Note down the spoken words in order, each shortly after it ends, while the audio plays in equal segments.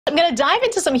I'm going to dive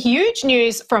into some huge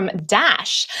news from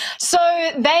Dash. So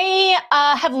they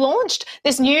have launched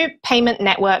this new payment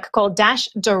network called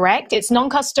DashDirect. It's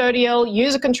non-custodial,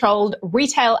 user-controlled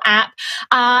retail app,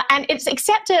 and it's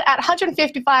accepted at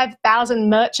 155,000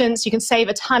 merchants. You can save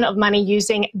a ton of money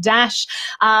using Dash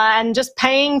and just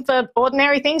paying for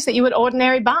ordinary things that you would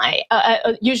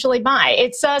usually buy.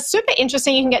 It's super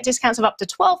interesting. You can get discounts of up to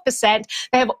 12%.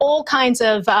 They have all kinds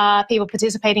of people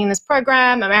participating in this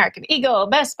program: American Eagle,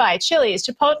 Best Buy, Chili's,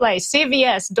 Chipotle,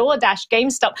 CVS, DoorDash,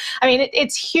 GameStop. I mean,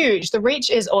 it's huge. The reach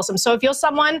is awesome. So if you're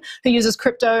someone who uses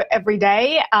crypto every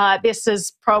day, this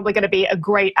is probably going to be a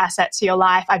great asset to your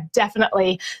life. I've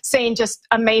definitely seen just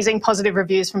amazing positive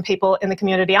reviews from people in the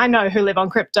community I know who live on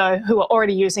crypto, who are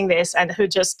already using this and who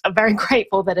just are very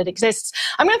grateful that it exists.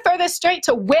 I'm going to throw this straight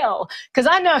to Will, because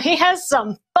I know he has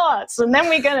some thoughts, and then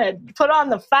we're going to put on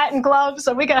the fighting gloves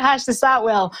and we're going to hash this out.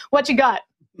 Will, what you got?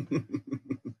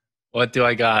 What do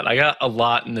I got? I got a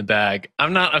lot in the bag.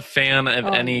 I'm not a fan of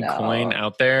any coin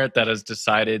out there that has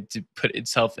decided to put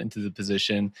itself into the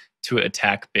position to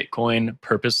attack Bitcoin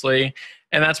purposely,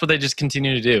 and that's what they just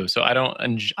continue to do. So I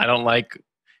don't like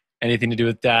anything to do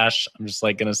with Dash. I'm just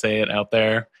like going to say it out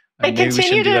there. They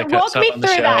continue to walk me through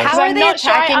that. How are they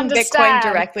attacking Bitcoin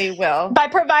directly, Will? By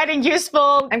providing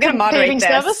useful computing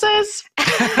services.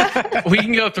 We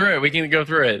can go through it. We can go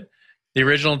through it. The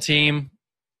original team,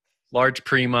 large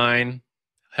pre-mine,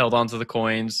 held onto the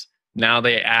coins. Now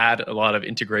they add a lot of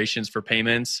integrations for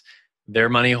payments. Their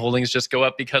money holdings just go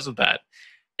up because of that.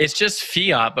 It's just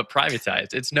fiat, but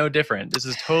privatized. It's no different. This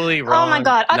is totally wrong. Oh my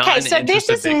God. Okay, so this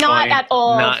is not at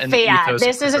all fiat.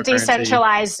 This is a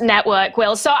decentralized network,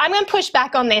 Will. So I'm going to push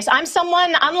back on this. I'm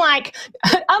someone, unlike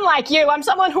you, I'm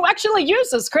someone who actually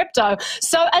uses crypto.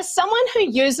 So as someone who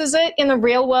uses it in the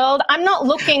real world, I'm not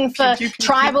looking for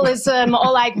tribalism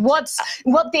or like what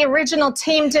the original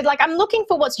team did. Like, I'm looking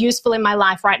for what's useful in my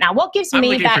life right now. What gives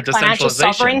me that financial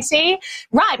sovereignty?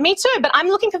 Right, me too. But I'm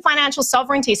looking for financial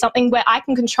sovereignty, something where I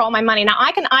can control my money. Now,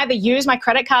 I can either use my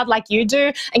credit card like you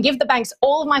do and give the banks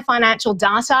all of my financial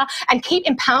data and keep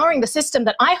empowering the system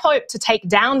that I hope to take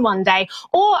down one day,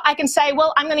 or I can say,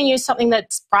 well, I'm going to use something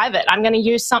that's private. I'm going to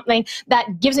use something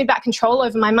that gives me back control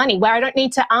over my money, where I don't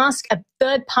need to ask a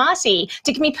third party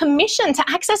to give me permission to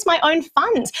access my own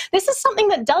funds. This is something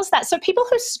that does that. So people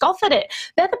who scoff at it,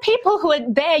 they're the people who are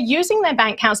there using their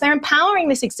bank accounts. They're empowering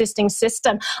this existing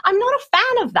system. I'm not a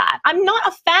fan of that. I'm not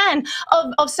a fan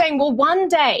of saying, well, one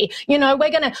day, you know,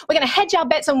 we're gonna hedge our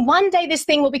bets and one day this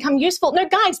thing will become useful. No,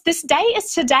 guys, this day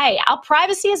is today. Our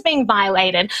privacy is being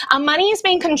violated. Our money is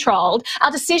being controlled.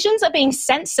 Our decisions are being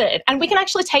censored. And we can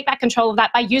actually take back control of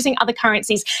that by using other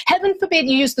currencies. Heaven forbid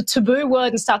you use the taboo word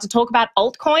and start to talk about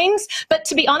altcoins. But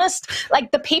to be honest,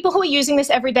 like, the people who are using this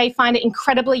every day find it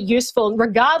incredibly useful,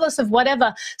 regardless of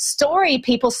whatever story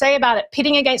people say about it,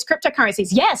 pitting against cryptocurrencies.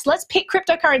 Yes, let's pit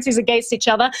cryptocurrencies against each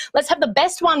other. Let's have the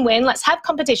best one win. Let's have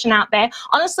competition out there.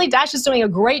 Honestly, Dash is doing a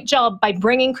great job by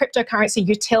bringing cryptocurrency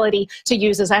utility to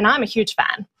users, and I'm a huge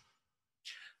fan.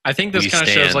 I think this kind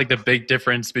of shows like the big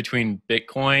difference between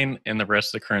Bitcoin and the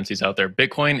rest of the currencies out there.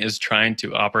 Bitcoin is trying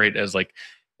to operate as like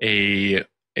a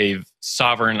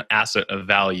sovereign asset of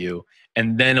value,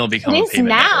 and then it'll become a payment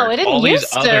network. It All used these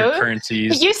to. other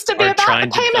currencies It used to be about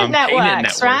the payment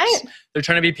networks, right? They're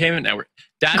trying to be payment network.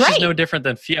 Dash is no different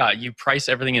than fiat. You price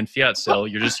everything in fiat still.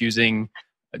 You're just using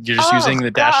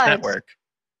the Dash network.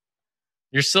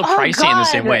 You're still pricing in the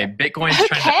same way. Bitcoin's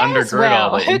trying to undergird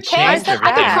all of it. Who cares?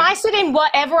 I can price it in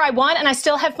whatever I want, and I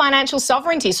still have financial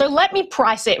sovereignty. So let me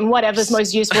price it in whatever's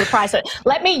most useful to price it.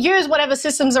 Let me use whatever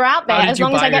systems are out there, as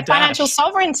long as I get financial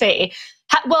sovereignty.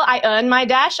 Well, I earn my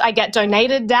Dash. I get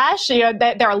donated Dash. You know,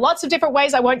 there are lots of different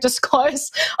ways I won't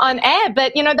disclose on air,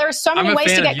 but you know, there are so many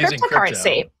ways to get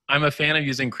cryptocurrency. I'm a fan of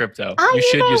using crypto. You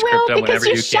should use crypto whenever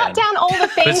you can. Shut down all the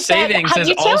things but savings that have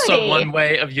is also one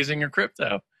way of using your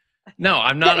crypto. No,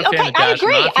 I'm not a fan of Dash.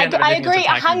 I agree.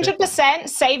 100%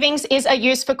 savings is a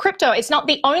use for crypto. It's not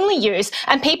the only use.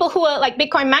 And people who are like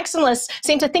Bitcoin maximalists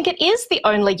seem to think it is the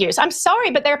only use. I'm sorry,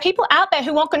 but there are people out there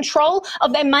who want control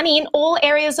of their money in all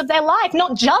areas of their life,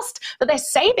 not just for their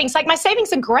savings. Like, my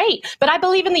savings are great, but I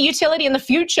believe in the utility and the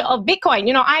future of Bitcoin.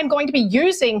 You know, I am going to be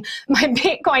using my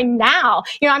Bitcoin now.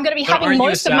 You know, I'm going to be having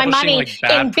most of my money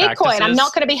in Bitcoin. I'm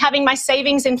not going to be having my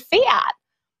savings in fiat.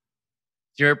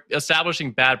 You're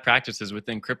establishing bad practices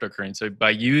within cryptocurrency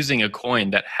by using a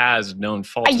coin that has known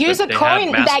faults. I use a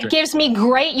coin that gives me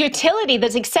great utility,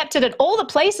 that's accepted at all the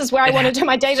places where I want to do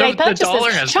my day-to-day purchases. The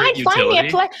dollar has great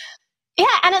utility. Yeah,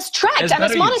 and it's tracked and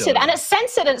it's monitored and it's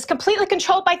censored and it's completely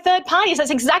controlled by third parties. That's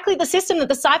exactly the system that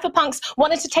the cypherpunks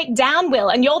wanted to take down, Will.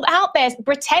 And you're out there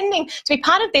pretending to be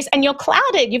part of this and you're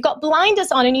clouded. You've got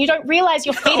blinders on and you don't realize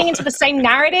you're feeding into the same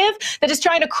narrative that is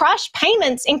trying to crush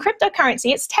payments in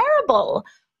cryptocurrency. It's terrible.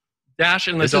 Dash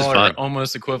and the dollar are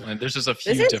almost equivalent. There's just a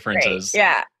few differences. Great.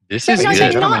 Yeah. This is good.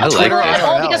 They're not equivalent at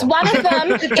all because one of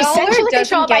them is centrally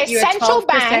controlled by a central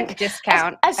bank.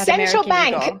 Discount a central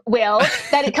bank, Will,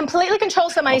 that it completely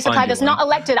controls the money supply that's not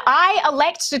elected. I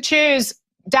elect to choose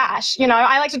Dash. You know,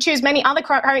 I like to choose many other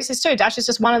currencies too. Dash is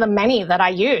just one of the many that I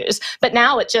use. But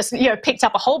now it just, picked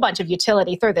up a whole bunch of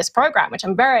utility through this program, which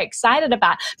I'm very excited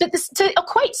about. But to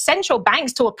equate central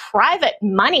banks to a private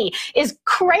money is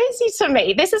crazy to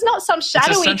me. This is not some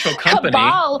shadowy it's a central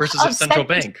company versus a central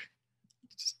bank.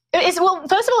 Well,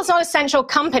 first of all, it's not a central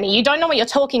company. You don't know what you're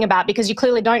talking about because you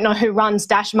clearly don't know who runs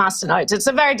Dash masternodes. It's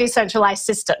a very decentralized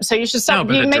system. So you should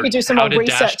maybe do some more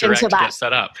research into that. Get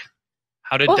set up?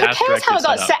 How did who cares how it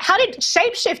got set? How did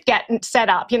Shapeshift get set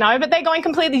up? But they're going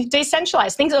completely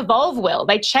decentralized. Things evolve, Will.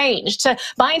 They change to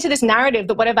buy into this narrative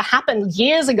that whatever happened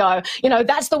years ago,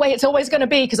 that's the way it's always going to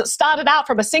be because it started out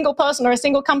from a single person or a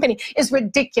single company is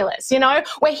ridiculous.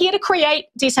 We're here to create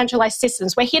decentralized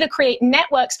systems. We're here to create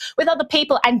networks with other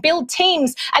people and build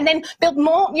teams and then build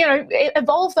more,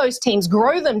 evolve those teams,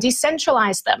 grow them,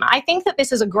 decentralize them. I think that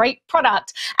this is a great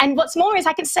product. And what's more is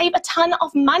I can save a ton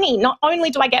of money. Not only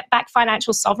do I get back financial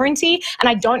sovereignty and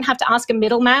I don't have to ask a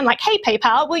middleman like, hey,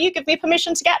 PayPal, will you give me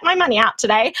permission to get my money out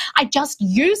today? I just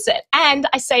use it and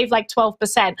I save like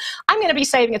 12%. I'm going to be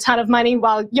saving a ton of money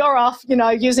while you're off,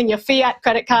 using your fiat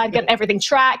credit card, getting everything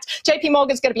tracked. JP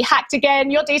Morgan's going to be hacked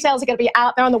again. Your details are going to be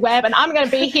out there on the web and I'm going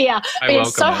to be here being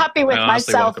so happy with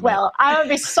myself. Well, I'm going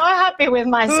to be so happy with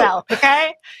myself,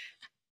 okay?